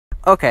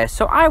Okay,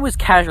 so I was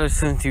casually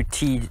flipping through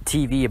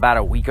TV about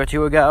a week or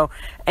two ago,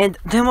 and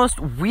the most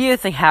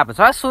weird thing happened.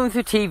 So I was flipping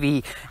through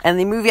TV, and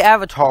the movie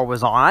Avatar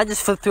was on. I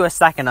just flipped through a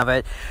second of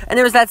it, and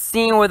there was that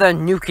scene where they're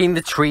nuking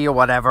the tree or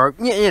whatever,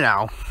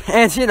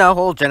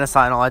 whole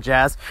genocide and all that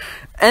jazz.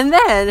 And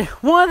then,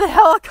 one of the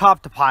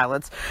helicopter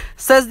pilots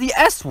says the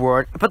S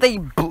word, but they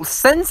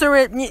censor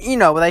it,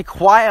 they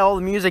quiet all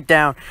the music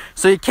down,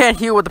 so you can't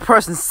hear what the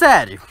person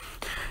said.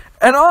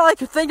 And all I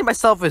could think to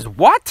myself is,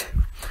 what?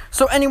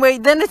 So anyway,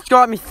 then it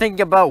got me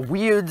thinking about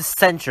weird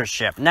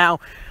censorship. Now,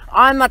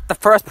 I'm not the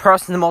first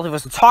person in the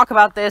multiverse to talk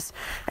about this,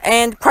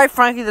 and quite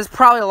frankly, there's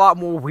probably a lot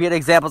more weird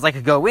examples I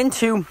could go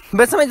into,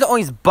 but something that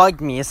always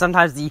bugged me is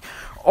sometimes the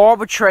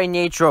arbitrary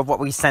nature of what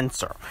we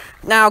censor.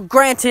 Now,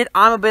 granted,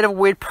 I'm a bit of a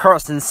weird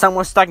person,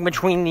 someone stuck in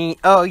between the,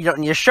 oh, you don't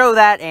need to show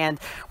that, and,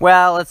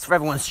 well, it's for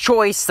everyone's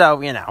choice,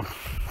 so,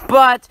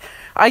 But,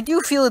 I do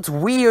feel it's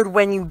weird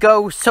when you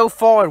go so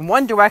far in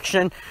one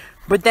direction,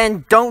 but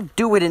then don't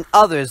do it in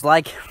others,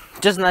 like,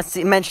 just in that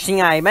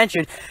scene I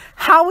mentioned.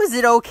 How is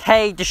it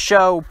okay to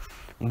show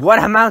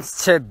what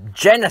amounts to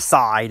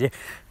genocide,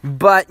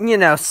 but,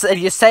 if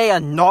you say a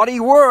naughty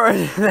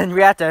word, then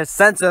we have to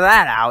censor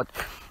that out?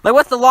 Like,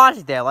 what's the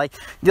logic there?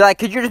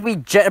 Could you just be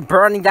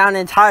burning down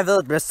an entire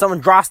village because someone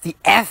drops the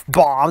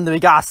F-bomb, then we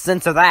gotta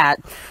censor that?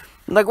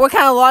 Like, what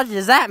kind of logic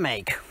does that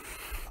make?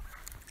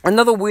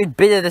 Another weird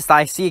bit of this that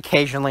I see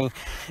occasionally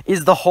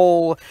is the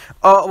whole,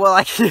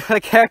 a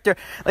character,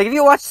 if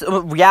you watch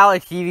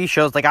reality TV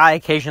shows like I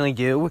occasionally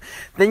do,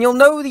 then you'll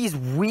know these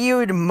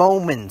weird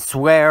moments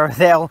where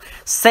they'll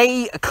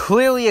say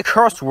clearly a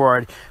curse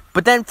word,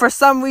 but then for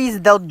some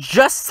reason they'll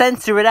just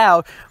censor it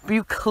out, but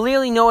you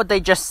clearly know what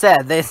they just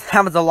said. This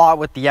happens a lot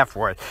with the F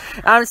word.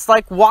 And I'm just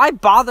like, why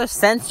bother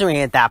censoring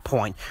it at that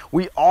point?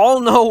 We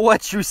all know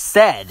what you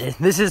said.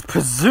 This is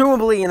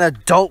presumably an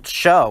adult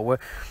show.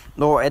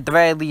 Or at the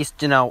very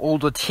least,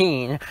 older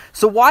teen.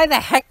 So why the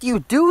heck do you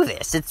do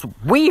this? It's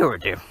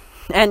weird.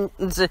 And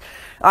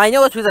I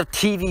know it's because of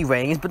TV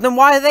ratings, but then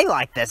why are they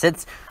like this?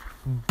 It's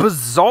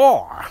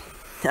bizarre.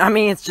 I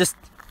mean, it's just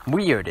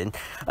weird.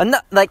 And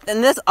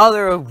there's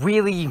other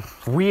really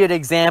weird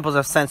examples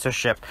of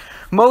censorship.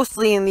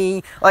 Mostly in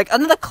the,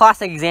 another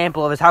classic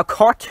example of is how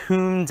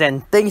cartoons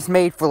and things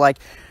made for,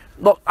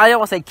 well, I don't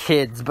want to say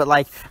kids, but,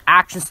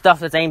 action stuff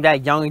that's aimed at a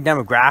younger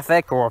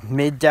demographic, or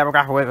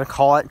mid-demographic, whatever you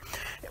call it,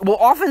 will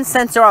often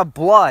censor out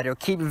blood, or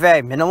keep it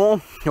very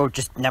minimal, or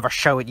just never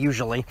show it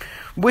usually,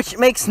 which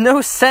makes no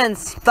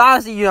sense.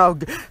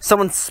 Obviously,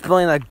 someone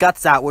spilling their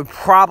guts out would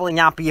probably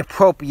not be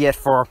appropriate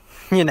for,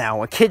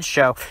 a kid's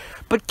show,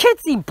 but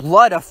kids see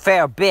blood a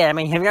fair bit. I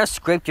mean, have you ever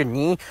scraped your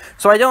knee?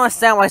 So I don't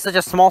understand why such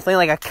a small thing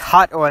like a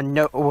cut or a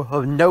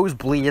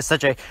nosebleed is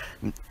such a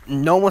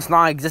almost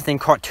non-existent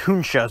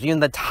cartoon shows. Even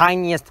the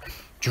tiniest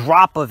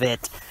drop of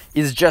it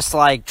is just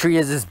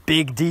treated as this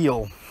big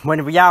deal, when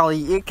in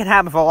reality it can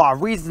happen for a lot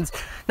of reasons.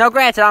 Now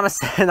granted, I'm not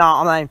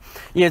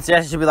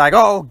suggesting to be like,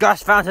 oh,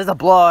 gush fountains of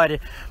blood.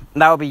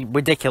 That would be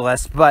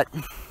ridiculous, but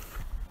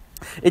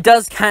it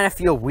does kind of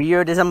feel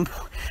weird, as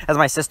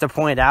my sister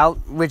pointed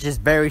out, which is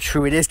very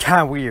true. It is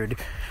kind of weird.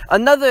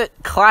 Another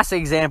classic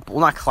example,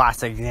 not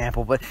classic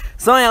example, but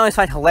something I always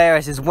find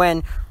hilarious is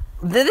when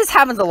this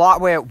happens a lot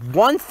where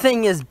one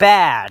thing is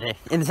bad,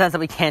 in the sense that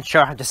we can't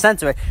show how to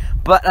censor it,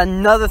 but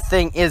another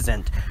thing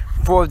isn't.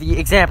 For the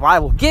example I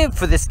will give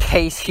for this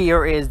case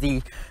here is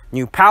the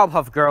new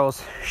Powerpuff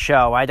Girls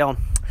show. I don't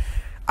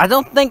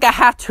think I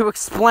have to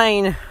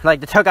explain, they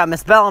took out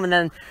Miss Bellum,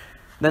 and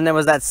then there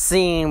was that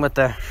scene with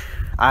the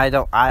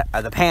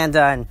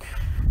panda, and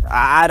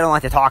I don't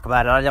like to talk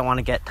about it. I don't want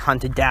to get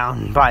hunted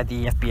down by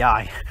the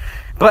FBI.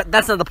 But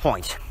that's not the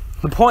point.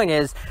 The point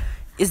is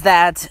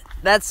that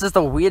that's just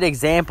a weird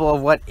example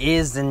of what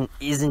is and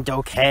isn't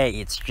okay.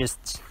 It's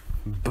just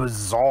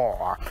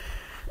bizarre.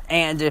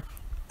 And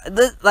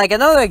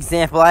another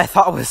example I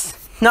thought was,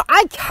 now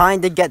I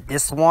kind of get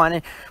this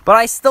one, but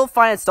I still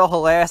find it so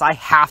hilarious I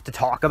have to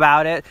talk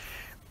about it,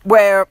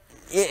 where,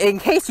 in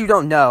case you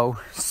don't know,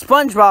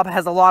 SpongeBob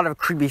has a lot of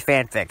creepy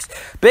fanfics.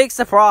 Big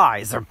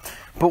surprise.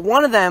 But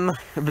one of them,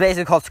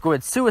 basically called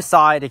Squid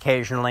Suicide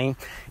occasionally,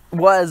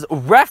 was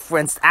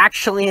referenced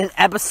actually in an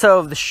episode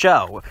of the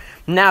show.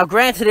 Now,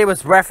 granted, it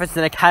was referenced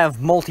in a kind of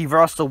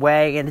multiversal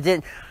way, and it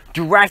didn't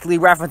directly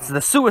reference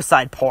the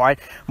suicide part,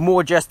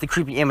 more just the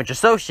creepy image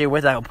associated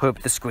with it. I'll put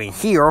up the screen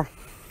here.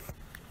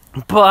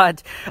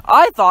 But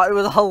I thought it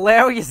was a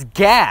hilarious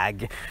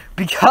gag,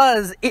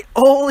 because it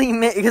only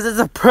because it's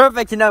a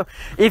perfect,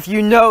 if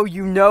you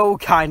know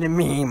kind of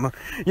meme.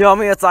 You know what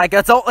I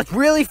mean? It's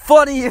really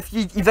funny if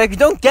you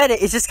don't get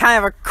it. It's just kind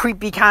of a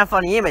creepy, kind of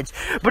funny image.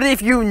 But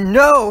if you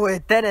know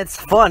it, then it's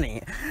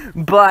funny.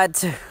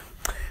 But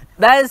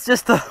that is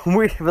just the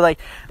weird,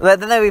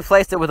 then they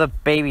replaced it with a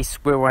baby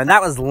Squidward, and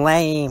that was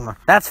lame.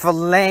 That's for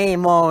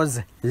lame-os.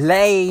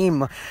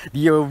 Lame.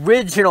 The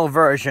original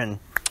version.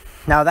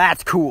 Now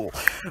that's cool.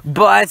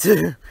 But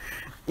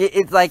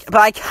it's like,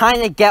 but I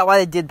kind of get why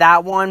they did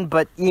that one,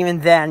 but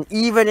even then,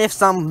 even if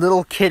some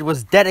little kid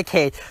was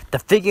dedicated to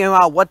figuring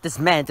out what this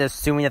meant,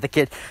 assuming that the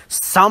kid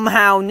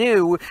somehow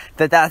knew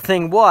that that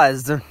thing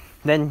was,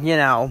 then, you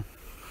know,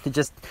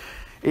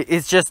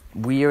 it's just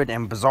weird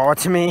and bizarre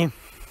to me.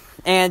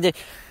 And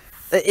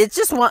it's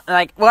just what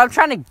I'm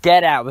trying to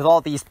get at with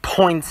all these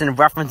points and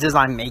references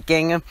I'm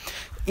making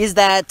is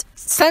that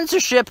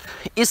censorship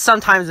is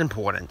sometimes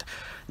important.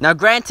 Now,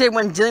 granted,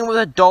 when dealing with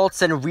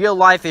adults and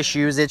real-life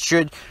issues, it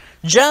should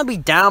generally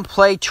be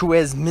downplayed to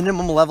as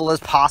minimum level as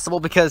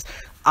possible, because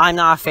I'm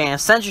not a fan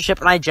of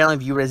censorship, and I generally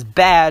view it as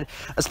bad,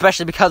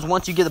 especially because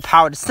once you give the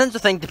power to censor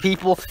things to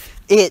people,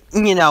 it,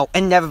 you know,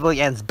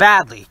 inevitably ends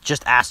badly.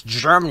 Just ask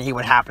Germany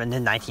what happened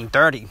in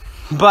 1930.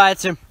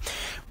 But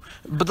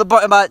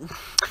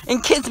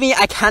in kids me,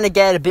 I kind of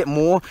get it a bit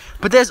more,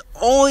 but there's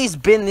always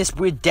been this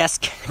weird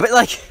desk, but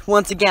like,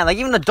 once again, like,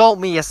 even adult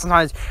media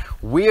sometimes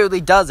weirdly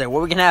does it,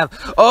 where we can have,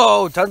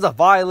 tons of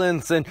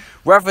violence and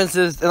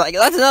references, and like,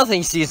 that's another thing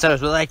you see in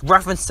centers, where like,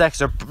 reference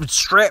sex or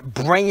straight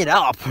bring it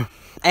up.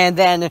 And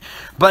then,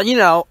 but you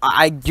know,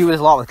 I do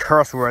this a lot with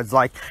curse words,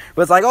 like,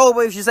 but it's like,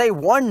 but if you say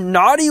one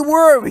naughty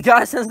word, we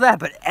gotta censor that,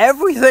 but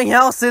everything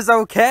else is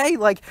okay,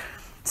 like,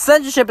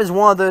 censorship is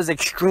one of those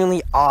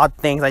extremely odd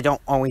things I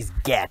don't always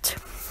get.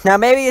 Now,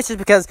 maybe it's just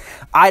because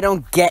I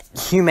don't get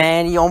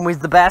humanity always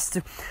the best,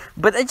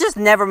 but it just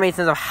never made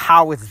sense of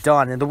how it's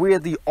done and the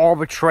weirdly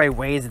arbitrary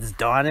ways it's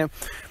done.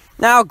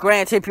 Now,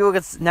 granted,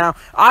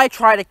 I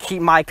try to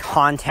keep my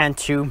content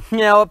to, you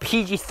know, a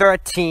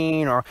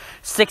PG-13 or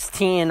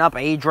 16 and up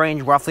age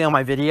range roughly on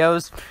my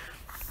videos.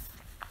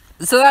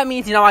 So that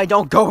means, you know, I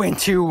don't go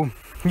into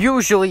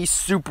usually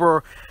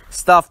super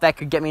stuff that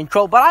could get me in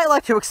trouble, but I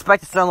like to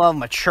expect a certain level of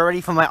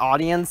maturity from my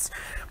audience.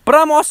 But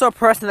I'm also a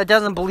person that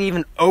doesn't believe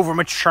in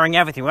over-maturing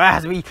everything. Well, it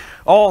has to be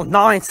all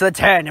 9 to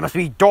 10. It must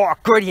be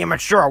dark, gritty, and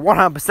mature,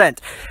 100%.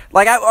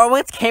 Like, I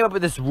once came up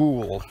with this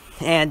rule,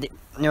 and,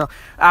 you know,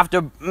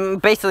 after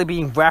basically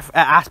being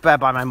asked by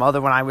my mother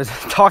when I was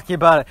talking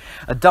about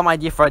a dumb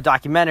idea for a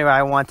documentary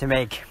I wanted to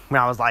make when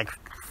I was, like,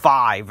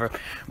 5.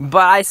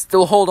 But I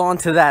still hold on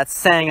to that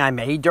saying I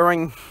made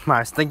when I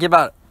was thinking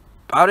about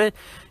it,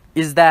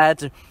 is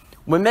that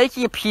when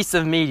making a piece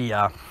of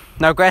media,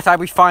 now granted I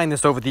refined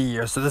this over the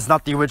years, so this is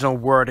not the original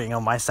wording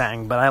of my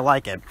saying, but I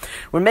like it.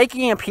 When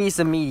making a piece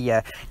of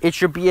media, it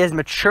should be as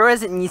mature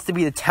as it needs to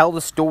be to tell the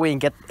story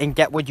and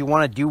get what you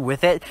want to do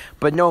with it,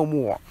 but no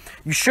more.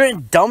 You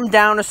shouldn't dumb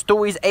down a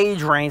story's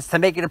age range to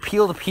make it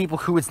appeal to people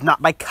who it's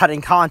not by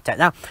cutting content.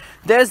 Now,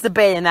 there's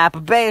debate in that,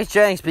 but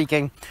generally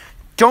speaking,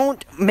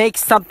 don't take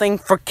something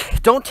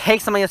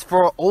that's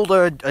for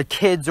older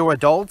kids or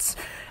adults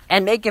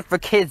and make it for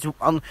kids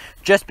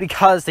just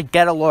because to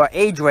get a lower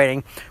age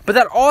rating. But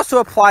that also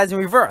applies in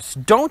reverse.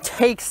 Don't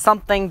take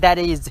something that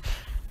is,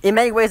 in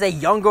many ways, a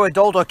younger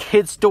adult or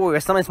kid story or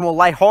something that's more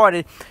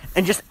lighthearted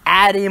and just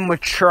add in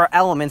mature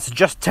elements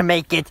just to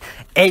make it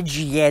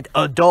edgy and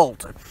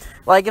adult.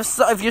 Like,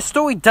 if your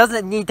story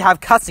doesn't need to have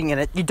cussing in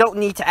it, you don't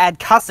need to add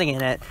cussing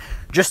in it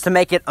just to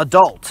make it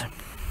adult.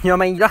 You know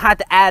what I mean? You don't have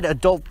to add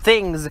adult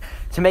things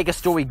to make a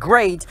story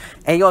great,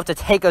 and you don't have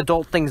to take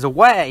adult things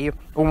away,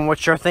 or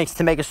mature things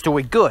to make a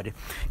story good.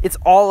 It's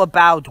all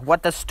about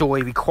what the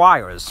story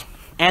requires.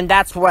 And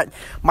that's what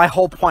my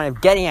whole point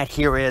of getting at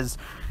here is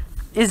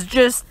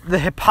just the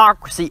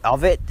hypocrisy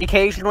of it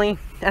occasionally,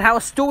 and how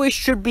a story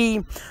should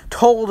be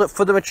told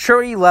for the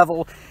maturity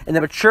level and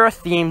the mature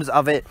themes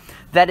of it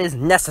that is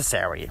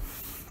necessary.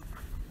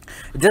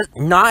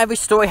 Not every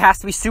story has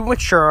to be super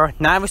mature,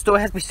 not every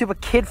story has to be super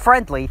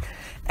kid-friendly,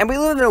 and we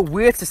live in a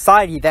weird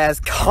society that is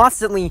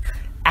constantly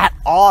at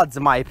odds,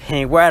 in my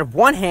opinion, where on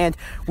one hand,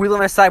 we live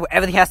in a society where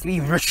everything has to be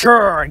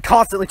mature and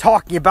constantly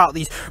talking about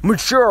these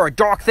mature,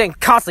 dark things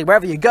constantly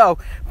wherever you go.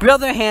 But on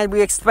the other hand,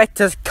 we expect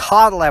to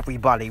coddle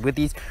everybody with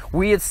these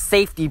weird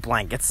safety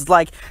blankets. It's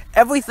like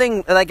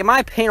everything, like in my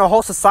opinion, our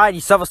whole society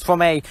suffers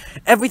from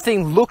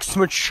everything looks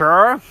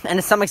mature, and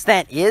to some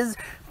extent is,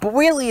 but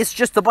really it's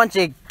just a bunch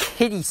of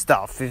kiddie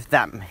stuff, if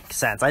that makes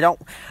sense. I don't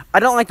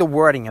like the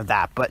wording of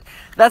that, but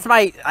that's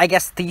my, I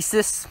guess,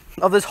 thesis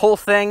of this whole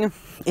thing,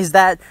 is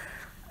that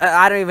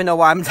I don't even know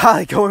why I'm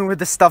entirely going with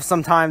this stuff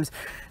sometimes.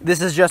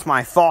 This is just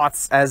my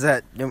thoughts as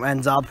it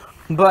ends up.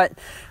 But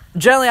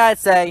generally I'd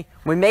say,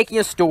 when making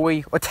a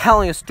story, or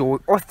telling a story,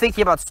 or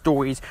thinking about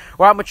stories,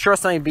 or how mature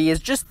something be, is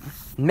just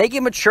make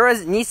it mature as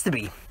it needs to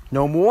be.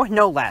 No more,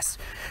 no less.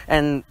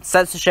 And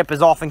censorship is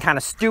often kind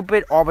of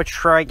stupid,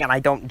 arbitrary, and I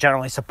don't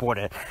generally support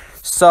it.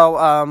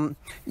 So,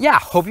 yeah,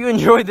 hope you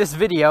enjoyed this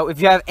video.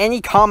 If you have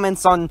any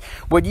comments on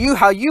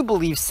how you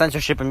believe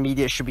censorship in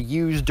media should be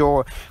used,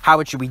 or how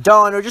it should be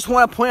done, or just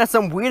want to point out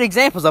some weird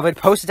examples of it,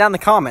 post it down in the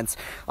comments.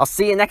 I'll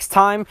see you next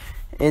time.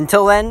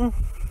 Until then,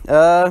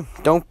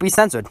 don't be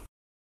censored.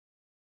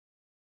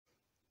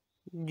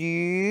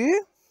 Yeah.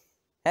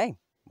 Hey,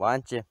 why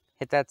don't you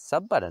hit that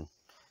sub button?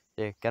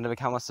 You're gonna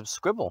become a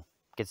subscriber.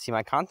 Get to see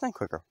my content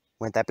quicker.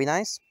 Wouldn't that be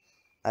nice?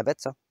 I bet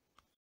so.